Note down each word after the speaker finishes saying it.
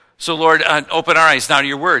So, Lord, open our eyes now to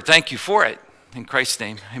your word. Thank you for it. In Christ's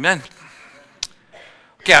name, amen.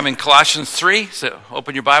 Okay, I'm in Colossians 3, so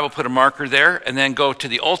open your Bible, put a marker there, and then go to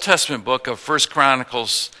the Old Testament book of 1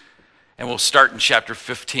 Chronicles, and we'll start in chapter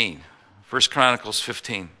 15. 1 Chronicles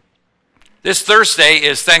 15. This Thursday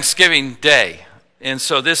is Thanksgiving Day, and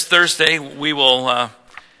so this Thursday we will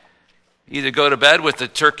either go to bed with the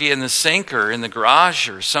turkey in the sink or in the garage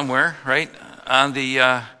or somewhere, right, on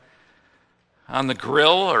the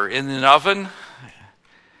grill or in an oven,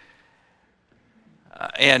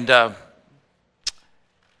 and then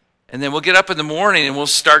we'll get up in the morning and we'll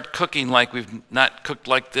start cooking like we've not cooked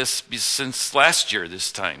like this since last year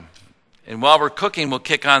this time. And while we're cooking, we'll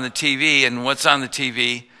kick on the TV, and what's on the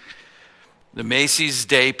TV? The Macy's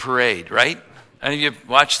Day Parade, right? Any of you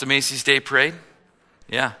watched the Macy's Day Parade?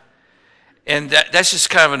 Yeah. And that's just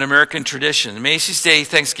kind of an American tradition. The Macy's Day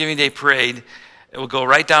Thanksgiving Day Parade, it will go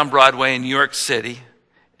right down Broadway in New York City.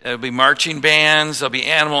 There'll be marching bands, there'll be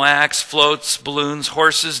animal acts, floats, balloons,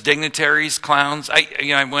 horses, dignitaries, clowns.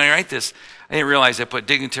 When I write this, I didn't realize I put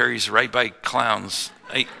dignitaries right by clowns.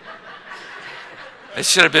 It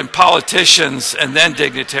should have been politicians and then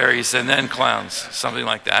dignitaries and then clowns, something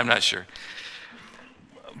like that. I'm not sure.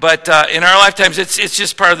 But in our lifetimes, it's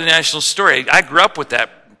just part of the national story. I grew up with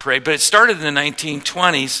that parade, but it started in the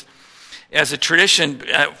 1920s. As a tradition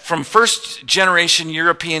from first-generation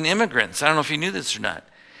European immigrants. I don't know if you knew this or not.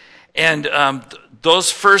 And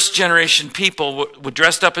those first-generation people were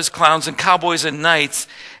dressed up as clowns and cowboys and knights,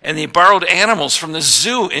 and they borrowed animals from the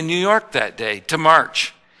zoo in New York that day to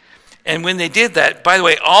march. And when they did that, by the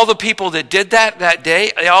way, all the people that did that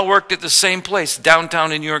day, they all worked at the same place,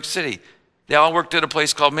 downtown in New York City. They all worked at a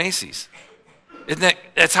place called Macy's.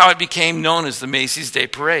 That's how it became known as the Macy's Day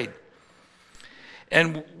Parade.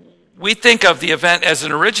 And we think of the event as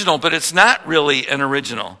an original, but it's not really an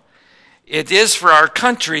original. It is for our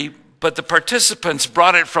country, but the participants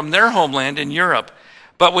brought it from their homeland in Europe.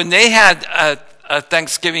 But when they had a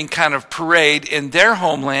Thanksgiving kind of parade in their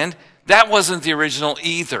homeland, that wasn't the original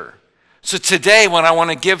either. So today, what I want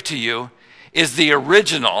to give to you is the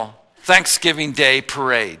original Thanksgiving Day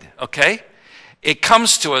parade, okay? It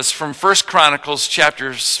comes to us from 1 Chronicles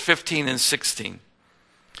chapters 15 and 16.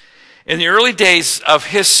 In the early days of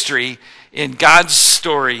history, in God's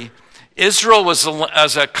story, Israel was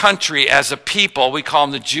as a country, as a people, we call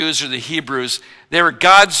them the Jews or the Hebrews, they were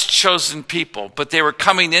God's chosen people, but they were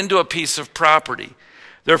coming into a piece of property.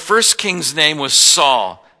 Their first king's name was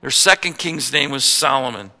Saul. Their second king's name was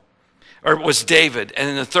Solomon, or was David, and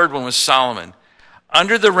then the third one was Solomon.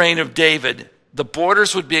 Under the reign of David, the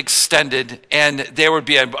borders would be extended, and there would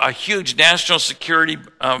be a huge national security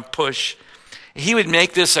push. He would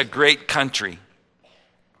make this a great country.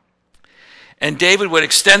 And David would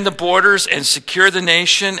extend the borders and secure the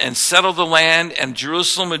nation and settle the land, and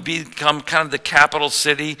Jerusalem would become kind of the capital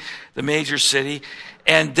city, the major city.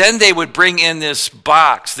 And then they would bring in this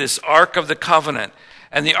box, this Ark of the Covenant.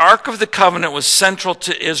 And the Ark of the Covenant was central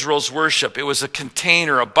to Israel's worship. It was a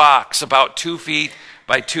container, a box, about 2 feet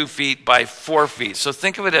by 2 feet by 4 feet. So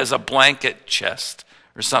think of it as a blanket chest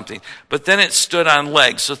or something. But then it stood on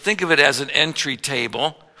legs. So think of it as an entry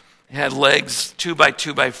table. It had legs 2 by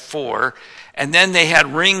 2 by 4. And then they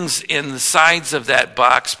had rings in the sides of that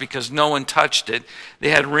box because no one touched it. They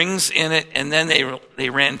had rings in it, and then they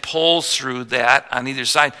ran poles through that on either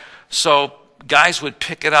side. So guys would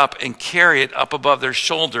pick it up and carry it up above their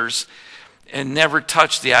shoulders and never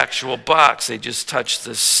touch the actual box. They just touched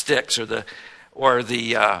the sticks or the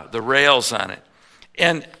rails on it.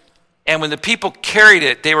 And when the people carried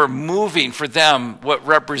it, they were moving for them what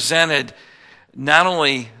represented not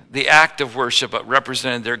only the act of worship, but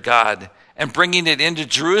represented their God. And bringing it into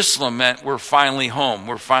Jerusalem meant we're finally home.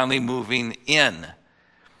 We're finally moving in.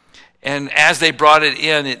 And as they brought it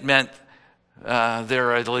in, it meant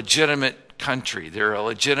they're a legitimate country. They're a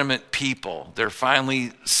legitimate people. They're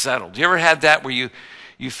finally settled. You ever had that where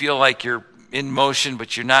you feel like you're in motion,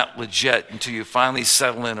 but you're not legit until you finally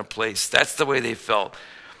settle in a place? That's the way they felt.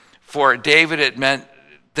 For David, it meant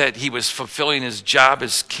that he was fulfilling his job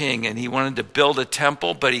as king, and he wanted to build a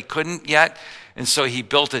temple, but he couldn't yet. And so he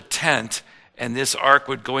built a tent, and this ark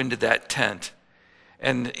would go into that tent.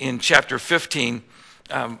 And in chapter 15,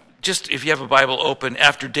 just if you have a Bible open,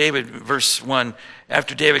 after David, verse 1,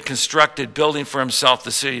 after David constructed, building for himself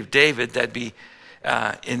the city of David, that'd be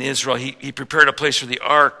in Israel, he prepared a place for the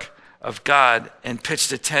ark of God and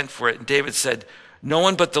pitched a tent for it. And David said, no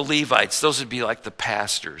one but the Levites, those would be like the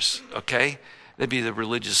pastors, okay? They'd be the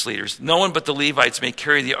religious leaders. No one but the Levites may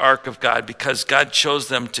carry the ark of God because God chose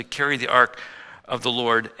them to carry the ark of the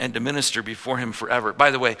Lord and to minister before him forever.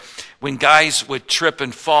 By the way, when guys would trip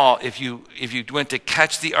and fall, if you went to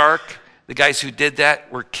catch the ark, the guys who did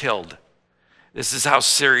that were killed. This is how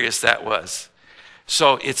serious that was.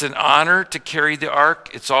 So it's an honor to carry the ark.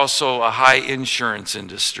 It's also a high insurance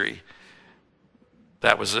industry.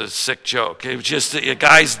 That was a sick joke. It was just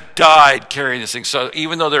guys died carrying this thing. So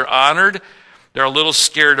even though they're honored, they're a little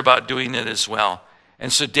scared about doing it as well.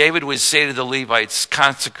 And so David would say to the Levites,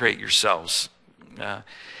 consecrate yourselves.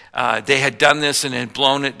 They had done this and had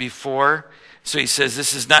blown it before. So he says,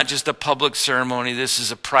 this is not just a public ceremony. This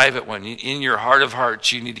is a private one. In your heart of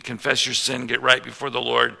hearts, you need to confess your sin, get right before the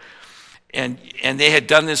Lord. And they had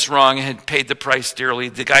done this wrong and had paid the price dearly.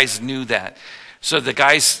 The guys knew that. So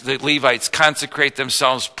the Levites consecrate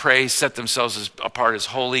themselves, pray, set themselves apart as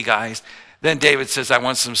holy guys. Then David says, I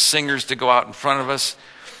want some singers to go out in front of us.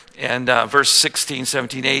 And verse 16,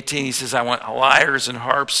 17, 18, he says, I want lyres and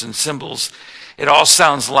harps and cymbals. It all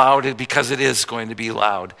sounds loud because it is going to be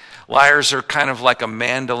loud. Lyres are kind of like a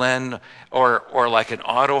mandolin or like an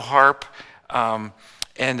auto harp, or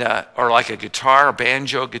like a guitar, a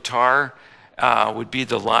banjo guitar would be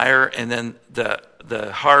the lyre. And then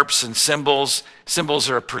the harps and cymbals. Cymbals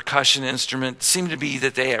are a percussion instrument. It seemed to be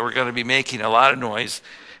that they were going to be making a lot of noise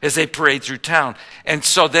as they parade through town. And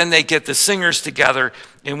so then they get the singers together,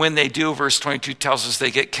 and when they do, verse 22 tells us they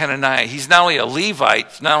get Kenaniah. He's not only a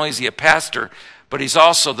Levite, not only is he a pastor, but he's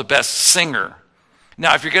also the best singer.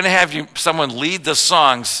 Now, if you're going to have someone lead the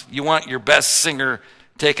songs, you want your best singer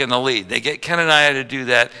taking the lead. They get Kenaniah to do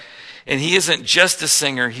that, and he isn't just a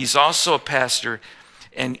singer, he's also a pastor,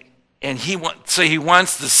 and he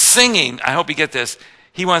wants the singing, I hope you get this,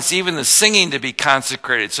 he wants even the singing to be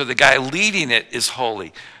consecrated. So the guy leading it is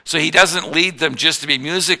holy. So he doesn't lead them just to be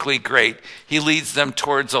musically great. He leads them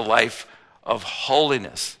towards a life of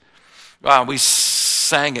holiness. We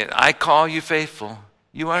sang it. I call you faithful.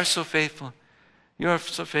 You are so faithful. You are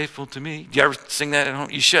so faithful to me. Do you ever sing that at home?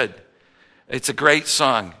 You should. It's a great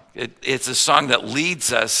song. It's a song that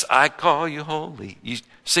leads us. I call you holy. You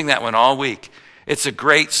sing that one all week. It's a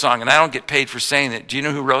great song, and I don't get paid for saying it. Do you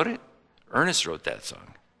know who wrote it? Ernest wrote that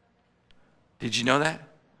song. Did you know that?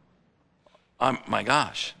 My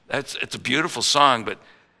gosh, it's a beautiful song,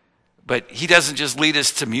 but he doesn't just lead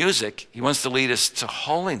us to music. He wants to lead us to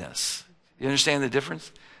holiness. You understand the difference?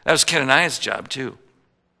 That was Kenaniah's job too.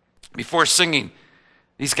 Before singing,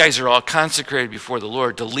 these guys are all consecrated before the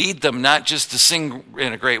Lord to lead them not just to sing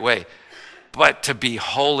in a great way, but to be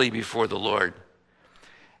holy before the Lord.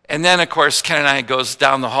 And then, of course, Kenaniah goes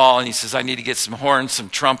down the hall and he says, I need to get some horns, some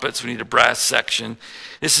trumpets. We need a brass section.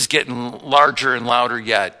 This is getting larger and louder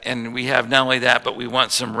yet. And we have not only that, but we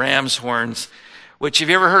want some ram's horns, which, have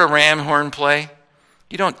you ever heard a ram horn play?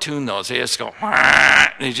 You don't tune those. They just go,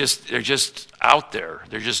 they're just out there.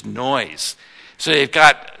 They're just noise. So they've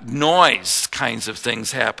got noise kinds of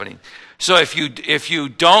things happening. So if you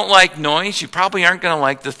don't like noise, you probably aren't going to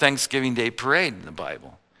like the Thanksgiving Day parade in the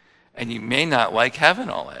Bible. And you may not like heaven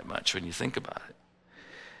all that much when you think about it.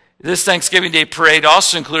 This Thanksgiving Day parade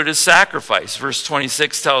also included a sacrifice. Verse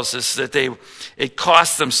 26 tells us that it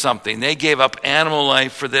cost them something. They gave up animal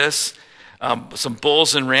life for this. Some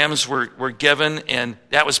bulls and rams were given, and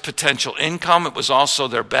that was potential income. It was also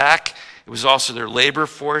their back. It was also their labor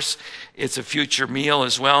force. It's a future meal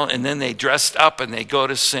as well. And then they dressed up and they go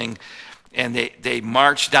to sing, and they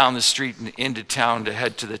march down the street and into town to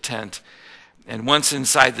head to the tent. And once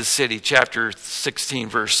inside the city, chapter 16,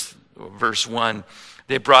 verse 1,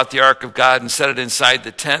 they brought the ark of God and set it inside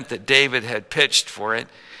the tent that David had pitched for it.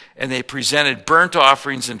 And they presented burnt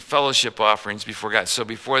offerings and fellowship offerings before God. So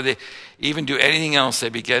before they even do anything else, they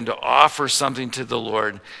began to offer something to the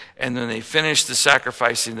Lord. And then they finished the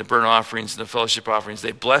sacrificing, the burnt offerings and the fellowship offerings.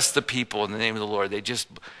 They blessed the people in the name of the Lord. They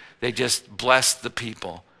just blessed the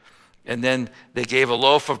people. And then they gave a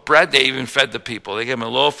loaf of bread. They even fed the people. They gave them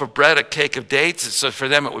a loaf of bread, a cake of dates. So for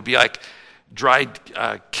them, it would be like dried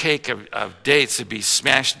cake of dates. It'd be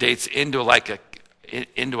smashed dates into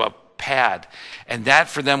a pad. And that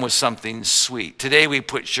for them was something sweet. Today we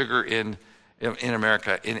put sugar in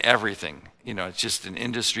America in everything. You know, it's just an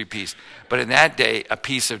industry piece. But in that day, a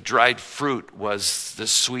piece of dried fruit was the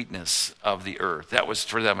sweetness of the earth. That was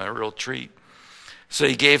for them a real treat. So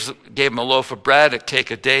he gave them a loaf of bread, a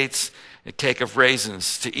cake of dates, a cake of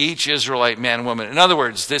raisins to each Israelite man and woman. In other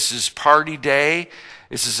words, this is party day.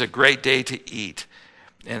 This is a great day to eat.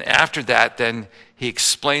 And after that, then he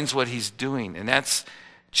explains what he's doing. And that's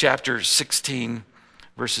chapter 16,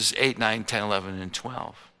 verses 8, 9, 10, 11, and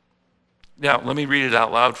 12. Now, let me read it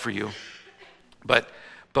out loud for you. But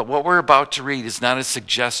what we're about to read is not a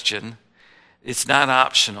suggestion. It's not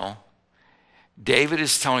optional. David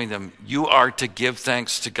is telling them, you are to give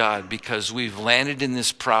thanks to God because we've landed in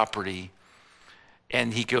this property.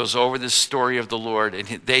 And he goes over the story of the Lord, and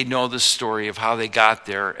they know the story of how they got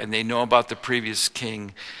there, and they know about the previous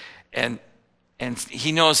king. And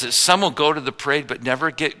he knows that some will go to the parade but never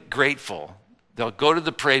get grateful. They'll go to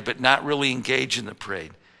the parade but not really engage in the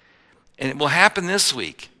parade. And it will happen this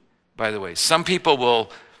week, by the way. Some people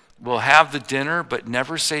will have the dinner but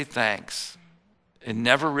never say thanks and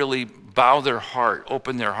never really bow their heart,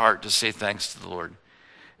 open their heart to say thanks to the Lord.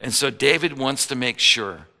 And so David wants to make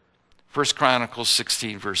sure. 1 Chronicles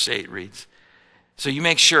 16 verse 8 reads, so you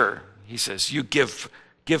make sure, he says, you give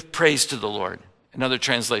praise to the Lord. In other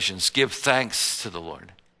translations, give thanks to the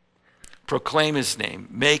Lord. Proclaim his name.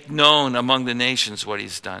 Make known among the nations what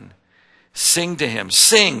he's done. Sing to him.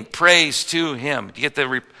 Sing praise to him. You get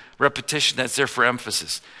the repetition that's there for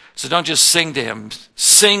emphasis. So don't just sing to him.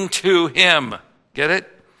 Sing to him. Get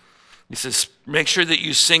it? He says, make sure that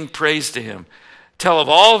you sing praise to him. Tell of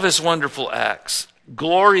all of his wonderful acts.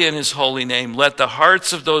 Glory in his holy name. Let the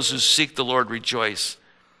hearts of those who seek the Lord rejoice.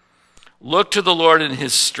 Look to the Lord in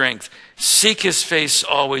his strength. Seek his face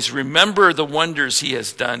always. Remember the wonders he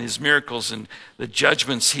has done, his miracles and the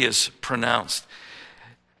judgments he has pronounced.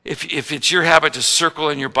 If it's your habit to circle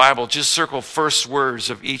in your Bible, just circle first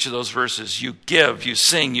words of each of those verses. You give, you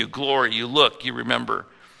sing, you glory, you look, you remember.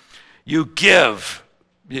 You give.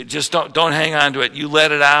 You just don't hang on to it. You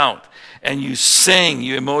let it out. And you sing,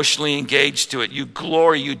 you emotionally engage to it. You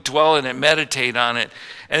glory, you dwell in it, meditate on it.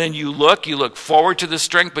 And then you look forward to the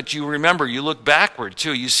strength, but you remember, you look backward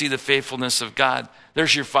too. You see the faithfulness of God.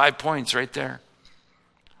 There's your 5 points right there.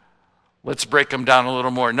 Let's break them down a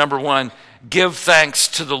little more. Number 1, give thanks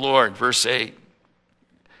to the Lord, verse 8.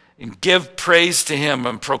 And give praise to him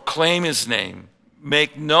and proclaim his name.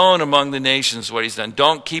 Make known among the nations what he's done.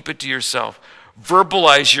 Don't keep it to yourself.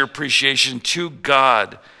 Verbalize your appreciation to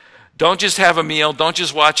God. Don't just have a meal. Don't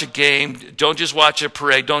just watch a game. Don't just watch a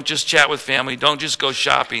parade. Don't just chat with family. Don't just go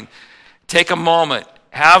shopping. Take a moment.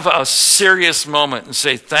 Have a serious moment and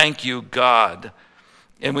say, thank you, God.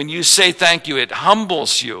 And when you say thank you, it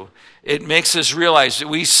humbles you. It makes us realize that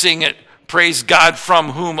we sing it, praise God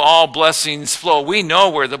from whom all blessings flow. We know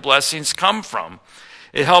where the blessings come from.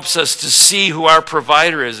 It helps us to see who our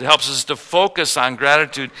provider is. It helps us to focus on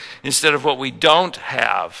gratitude instead of what we don't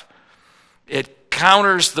have. It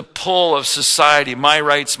counters the pull of society, my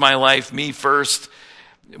rights, my life, me first,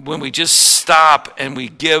 when we just stop and we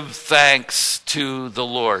give thanks to the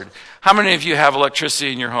Lord. How many of you have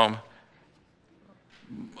electricity in your home?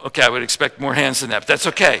 Okay, I would expect more hands than that, but that's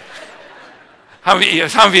okay. How many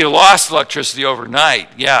of you lost electricity overnight?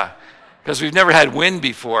 Yeah, because we've never had wind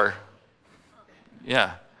before.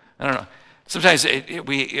 Yeah, I don't know. Sometimes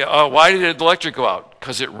why did the electric go out?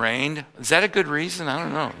 Because it rained? Is that a good reason? I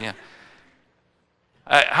don't know, yeah.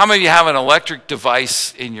 How many of you have an electric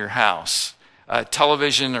device in your house? A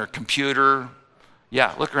television or computer?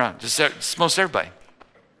 Yeah, look around. Just most everybody.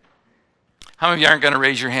 How many of you aren't going to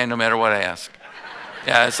raise your hand no matter what I ask?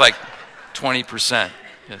 Yeah, it's like 20%.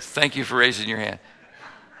 Yes, thank you for raising your hand.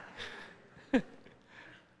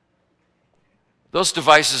 Those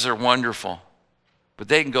devices are wonderful, but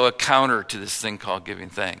they can go a counter to this thing called giving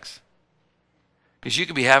thanks. Because you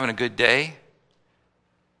could be having a good day,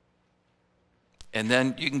 and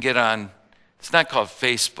then you can get on, it's not called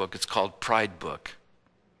Facebook, it's called Pride Book.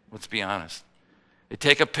 Let's be honest. They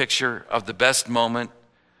take a picture of the best moment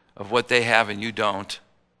of what they have and you don't.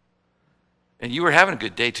 And you were having a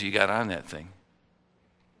good day till you got on that thing.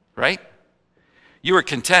 Right? You were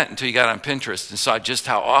content until you got on Pinterest and saw just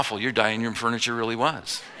how awful your dining room furniture really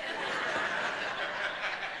was.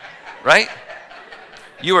 Right?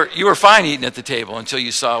 You were fine eating at the table until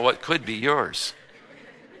you saw what could be yours.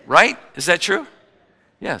 Right? Is that true?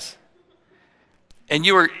 Yes. And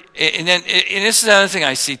this is another thing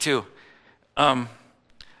I see too.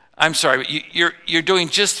 I'm sorry, but you're doing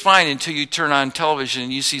just fine until you turn on television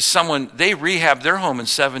and you see someone, they rehab their home in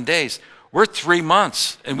 7 days. We're 3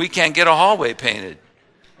 months and we can't get a hallway painted.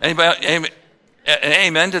 Anybody,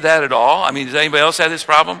 amen to that at all? I mean, does anybody else have this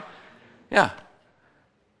problem? Yeah.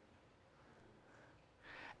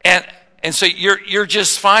 And so you're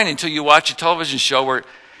just fine until you watch a television show where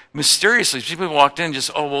mysteriously people walked in and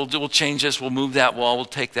just, we'll change this, we'll move that wall, we'll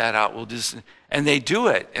take that out, we'll do this. And they do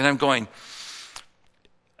it. And I'm going,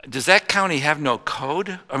 does that county have no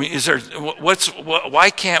code? I mean, why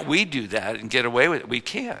can't we do that and get away with it? We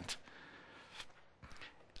can't.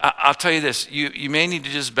 I'll tell you this, you may need to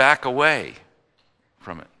just back away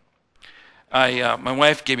from it. My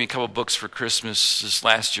wife gave me a couple books for Christmas this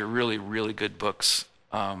last year, really, really good books.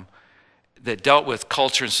 that dealt with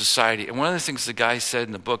culture and society. And one of the things the guy said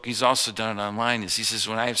in the book, he's also done it online, is he says,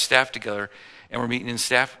 when I have staff together and we're meeting in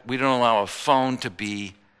staff, we don't allow a phone to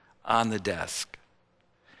be on the desk.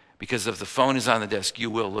 Because if the phone is on the desk, you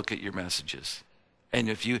will look at your messages. And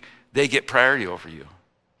they get priority over you.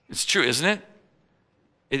 It's true, isn't it?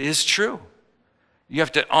 It is true. You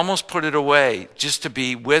have to almost put it away just to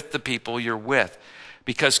be with the people you're with.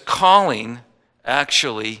 Because calling,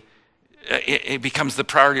 actually, it becomes the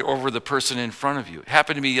priority over the person in front of you. It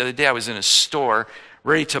happened to me the other day. I was in a store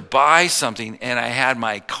ready to buy something, and I had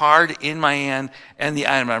my card in my hand and the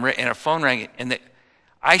item, and a phone rang, and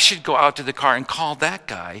I should go out to the car and call that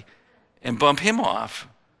guy and bump him off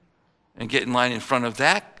and get in line in front of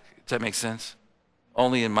that. Does that make sense?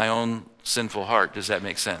 Only in my own sinful heart does that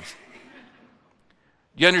make sense.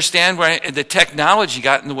 You understand where the technology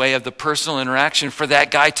got in the way of the personal interaction for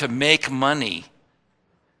that guy to make money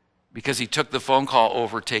because he took the phone call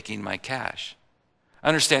over taking my cash.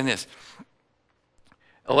 Understand this.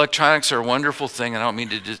 Electronics are a wonderful thing. I don't mean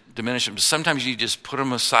to diminish them, but sometimes you just put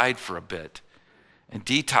them aside for a bit and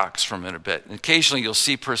detox from it a bit. And occasionally you'll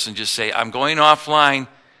see a person just say, I'm going offline.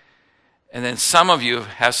 And then some of you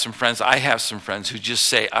have some friends, I have some friends who just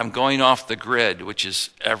say, I'm going off the grid, which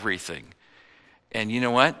is everything. And you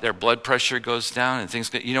know what? Their blood pressure goes down and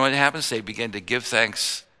things you know what happens? They begin to give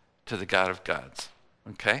thanks to the God of gods.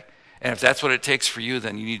 Okay? And if that's what it takes for you,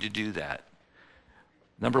 then you need to do that.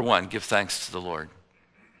 Number one, give thanks to the Lord.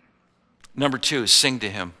 Number two, sing to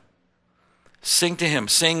him. Sing to him.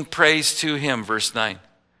 Sing praise to him, verse 9.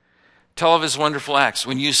 Tell of his wonderful acts.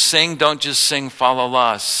 When you sing, don't just sing fa la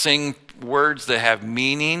la. Sing words that have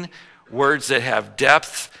meaning, words that have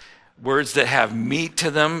depth, words that have meat to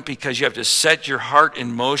them, because you have to set your heart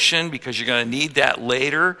in motion, because you're going to need that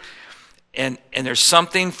later. And there's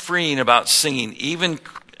something freeing about singing.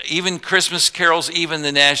 Even Christmas carols, even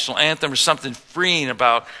the national anthem, there's something freeing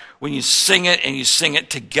about when you sing it and you sing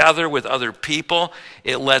it together with other people.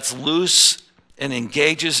 It lets loose and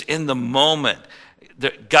engages in the moment.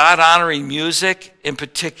 The God-honoring music in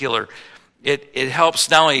particular, it helps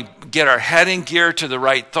not only get our head in gear to the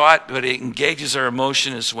right thought, but it engages our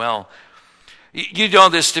emotion as well. You know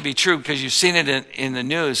this to be true because you've seen it in the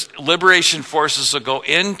news. Liberation forces will go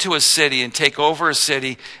into a city and take over a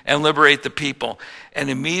city and liberate the people. And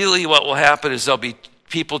immediately what will happen is there'll be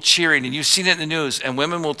people cheering. And you've seen it in the news. And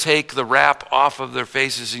women will take the wrap off of their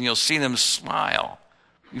faces and you'll see them smile.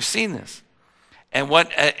 You've seen this. And what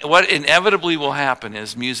inevitably will happen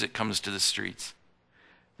is music comes to the streets.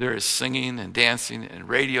 There is singing and dancing and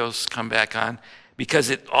radios come back on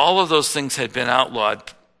because all of those things had been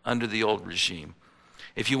outlawed under the old regime.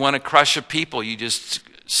 If you want to crush a people, you just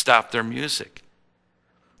stop their music.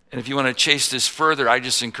 And if you want to chase this further, I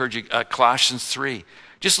just encourage you, Colossians 3.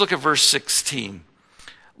 Just look at verse 16.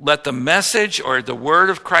 Let the message, or the word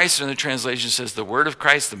of Christ, in the translation says the word of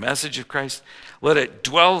Christ, the message of Christ, let it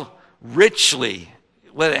dwell richly.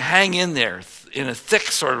 Let it hang in there in a thick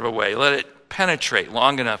sort of a way. Let it penetrate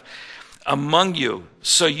long enough among you,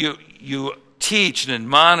 so you teach and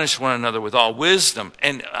admonish one another with all wisdom,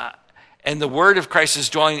 and the word of Christ is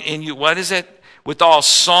dwelling in you. What is it? With all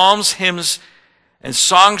psalms, hymns, and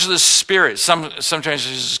songs of the Spirit. Sometimes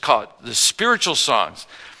we just call it the spiritual songs.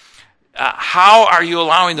 How are you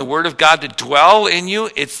allowing the word of God to dwell in you?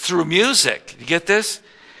 It's through music. You get this?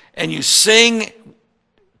 And you sing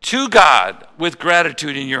to God with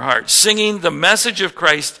gratitude in your heart, singing the message of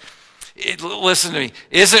Christ. Listen to me.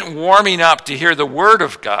 Isn't warming up to hear the word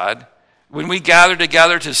of God. When we gather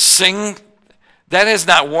together to sing, that is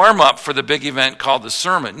not warm up for the big event called the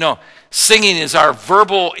sermon. No, singing is our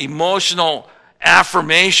verbal, emotional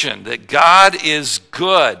affirmation that God is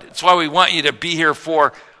good. That's why we want you to be here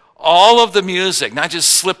for all of the music, not just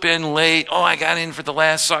slip in late. Oh, I got in for the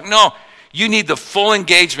last song. No, you need the full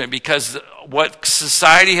engagement, because what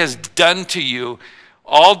society has done to you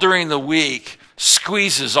all during the week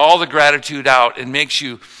squeezes all the gratitude out and makes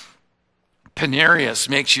you penurious,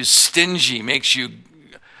 makes you stingy, makes you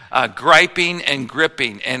griping and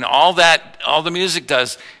gripping. And all the music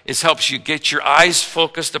does is helps you get your eyes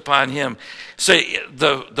focused upon him. So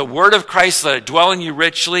the word of Christ, let it dwell in you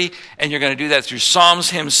richly, and you're going to do that through psalms,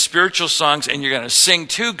 hymns, spiritual songs, and you're going to sing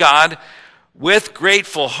to God with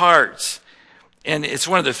grateful hearts. And it's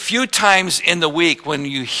one of the few times in the week when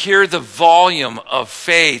you hear the volume of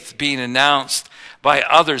faith being announced by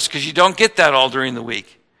others, because you don't get that all during the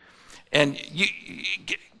week. And you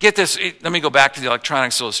get this. Let me go back to the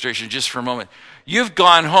electronics illustration just for a moment. You've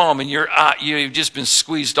gone home and you've just been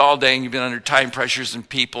squeezed all day, and you've been under time pressures and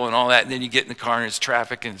people and all that. And then you get in the car and it's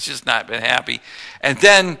traffic and it's just not been happy. And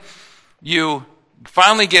then you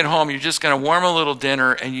finally get home, you're just going to warm a little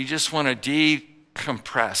dinner, and you just want to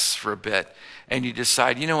decompress for a bit. And you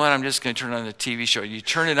decide, you know what, I'm just going to turn on the TV show. You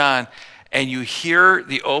turn it on, and you hear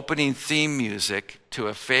the opening theme music to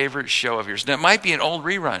a favorite show of yours. Now, it might be an old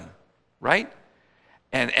rerun, right?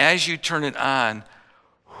 And as you turn it on,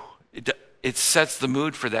 it sets the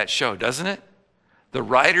mood for that show, doesn't it? The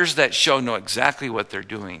writers of that show know exactly what they're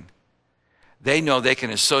doing. They know they can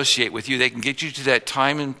associate with you. They can get you to that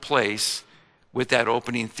time and place with that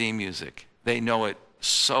opening theme music. They know it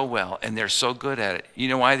so well, and they're so good at it. You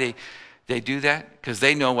know why they do that? Because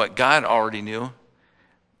they know what God already knew.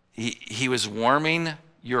 He was warming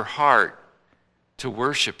your heart to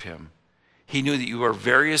worship him. He knew that you were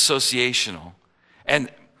very associational. And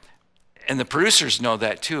the producers know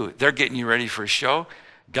that too. They're getting you ready for a show.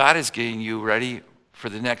 God is getting you ready for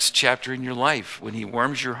the next chapter in your life when he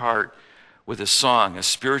warms your heart with a song, a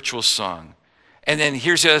spiritual song. And then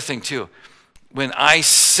here's the other thing too. When I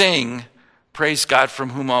sing, praise God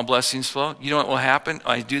from whom all blessings flow, you know what will happen?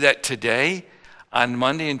 I do that today. On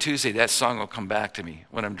Monday and Tuesday, that song will come back to me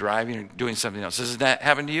when I'm driving or doing something else. Does that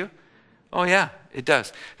happen to you? Oh yeah, it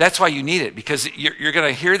does. That's why you need it, because you're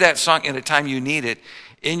going to hear that song at a time you need it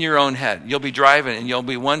in your own head. You'll be driving and you'll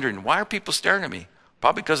be wondering, why are people staring at me?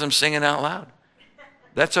 Probably because I'm singing out loud.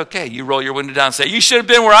 That's okay. You roll your window down and say, you should have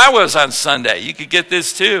been where I was on Sunday. You could get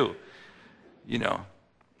this too. You know,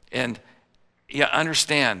 and yeah,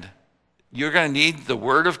 understand, you're going to need the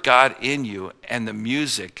word of God in you, and the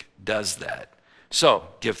music does that. So,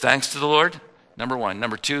 give thanks to the Lord, number one.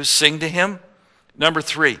 Number two, sing to him. Number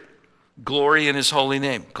three, glory in his holy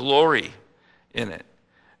name. Glory in it.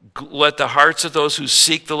 Let the hearts of those who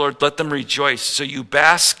seek the Lord, let them rejoice. So you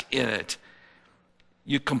bask in it.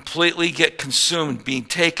 You completely get consumed, being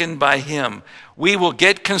taken by him. We will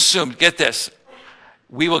get consumed. Get this.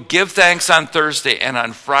 We will give thanks on Thursday, and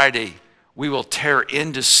on Friday, we will tear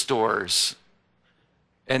into stores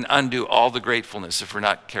and undo all the gratefulness if we're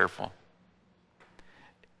not careful.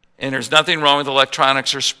 And there's nothing wrong with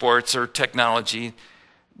electronics or sports or technology.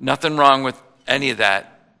 Nothing wrong with any of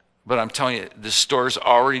that. But I'm telling you, the stores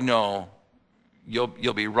already know you'll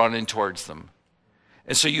be running towards them.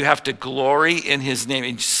 And so you have to glory in his name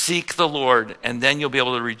and seek the Lord, and then you'll be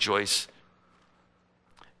able to rejoice.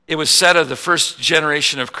 It was said of the first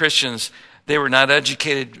generation of Christians, they were not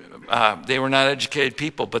educated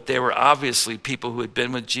people, but they were obviously people who had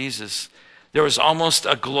been with Jesus. There was almost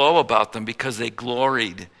a glow about them because they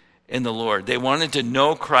gloried in the Lord. They wanted to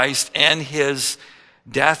know Christ and his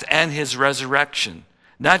death and his resurrection,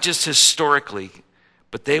 not just historically,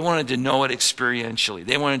 but they wanted to know it experientially.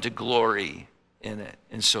 They wanted to glory in it,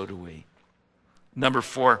 and so do we. Number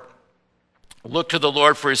 4, look to the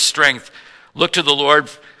Lord for his strength. Look to the Lord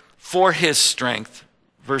for his strength,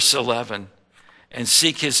 verse 11, and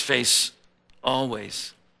seek his face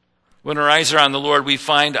always. When our eyes are on the Lord, we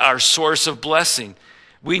find our source of blessing.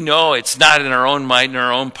 We know it's not in our own might and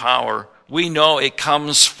our own power. We know it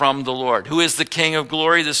comes from the Lord. Who is the King of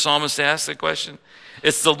glory? The psalmist asked the question.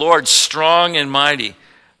 It's the Lord strong and mighty.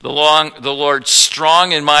 The Lord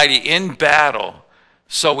strong and mighty in battle.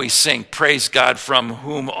 So we sing, praise God from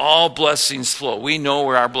whom all blessings flow. We know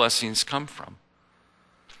where our blessings come from.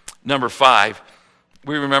 Number 5,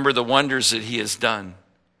 we remember the wonders that he has done.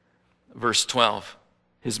 Verse 12,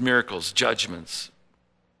 his miracles, judgments,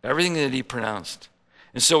 everything that he pronounced.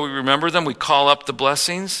 And so we remember them, we call up the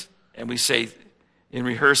blessings, and we say, in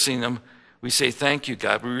rehearsing them, we say, thank you,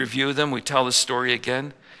 God. We review them, we tell the story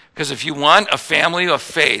again. Because if you want a family of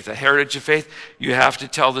faith, a heritage of faith, you have to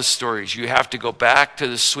tell the stories. You have to go back to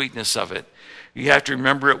the sweetness of it. You have to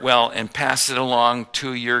remember it well and pass it along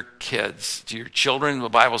to your kids, to your children, the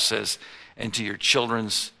Bible says, and to your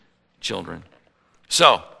children's children.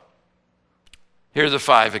 So, here are the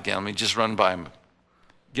 5 again. Let me just run by them.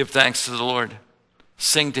 Give thanks to the Lord.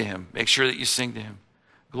 Sing to him. Make sure that you sing to him.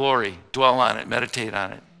 Glory. Dwell on it. Meditate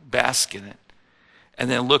on it. Bask in it. And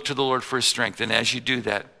then look to the Lord for his strength. And as you do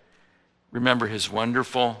that, remember his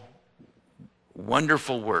wonderful,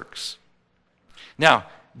 wonderful works. Now,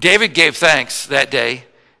 David gave thanks that day,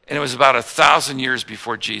 and it was about 1,000 years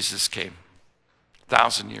before Jesus came.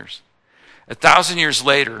 1,000 years. 1,000 years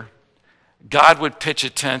later, God would pitch a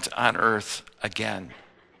tent on earth again.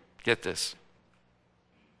 Get this.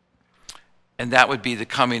 And that would be the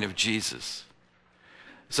coming of Jesus.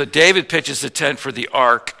 So David pitches a tent for the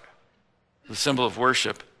ark, the symbol of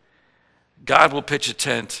worship. God will pitch a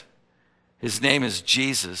tent. His name is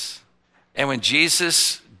Jesus. And when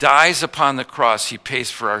Jesus dies upon the cross, he pays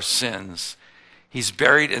for our sins. He's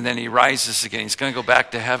buried and then he rises again. He's going to go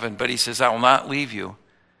back to heaven, but he says, I will not leave you.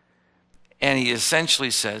 And he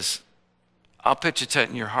essentially says, I'll pitch a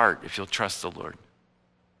tent in your heart if you'll trust the Lord.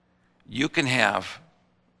 you can have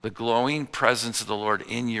the glowing presence of the Lord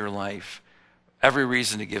in your life, every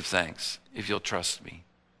reason to give thanks if you'll trust me.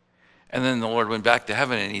 And then the Lord went back to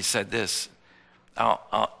heaven and he said this,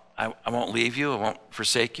 I won't leave you, I won't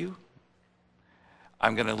forsake you.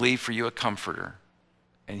 I'm going to leave for you a comforter,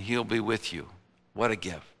 and he'll be with you. What a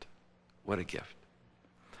gift. What a gift.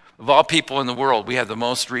 Of all people in the world, we have the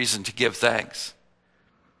most reason to give thanks.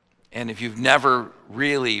 And if you've never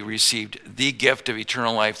really received the gift of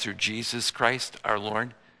eternal life through Jesus Christ, our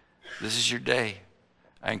Lord, this is your day.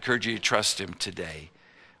 I encourage you to trust him today.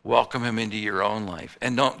 Welcome him into your own life.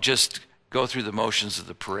 And don't just go through the motions of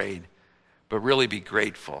the parade, but really be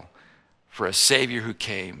grateful for a Savior who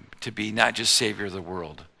came to be not just Savior of the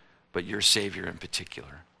world, but your Savior in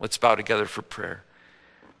particular. Let's bow together for prayer.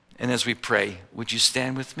 And as we pray, would you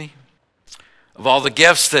stand with me? Of all the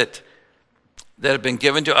gifts that have been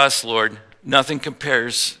given to us, Lord, nothing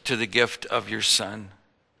compares to the gift of your Son.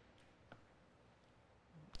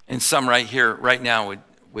 And some right here, right now,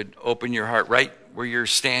 would open your heart right where you're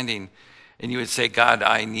standing, and you would say, God,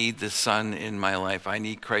 I need the Son in my life. I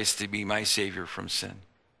need Christ to be my Savior from sin.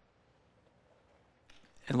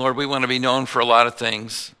 And Lord, we want to be known for a lot of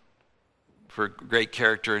things, for great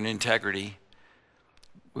character and integrity.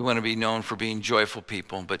 We want to be known for being joyful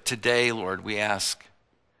people. But today, Lord, we ask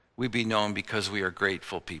we be known because we are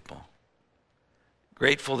grateful people.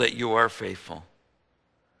 Grateful that you are faithful.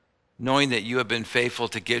 Knowing that you have been faithful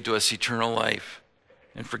to give to us eternal life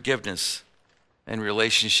and forgiveness and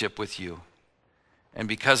relationship with you. And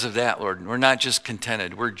because of that, Lord, we're not just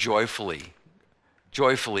contented, we're joyfully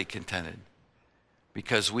contented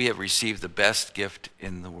because we have received the best gift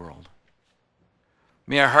in the world.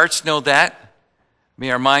 May our hearts know that.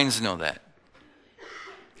 May our minds know that.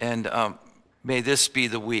 And may this be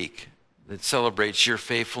the week that celebrates your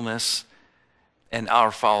faithfulness and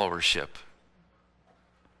our followership.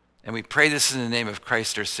 And we pray this in the name of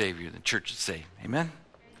Christ our Savior. The church would say, amen.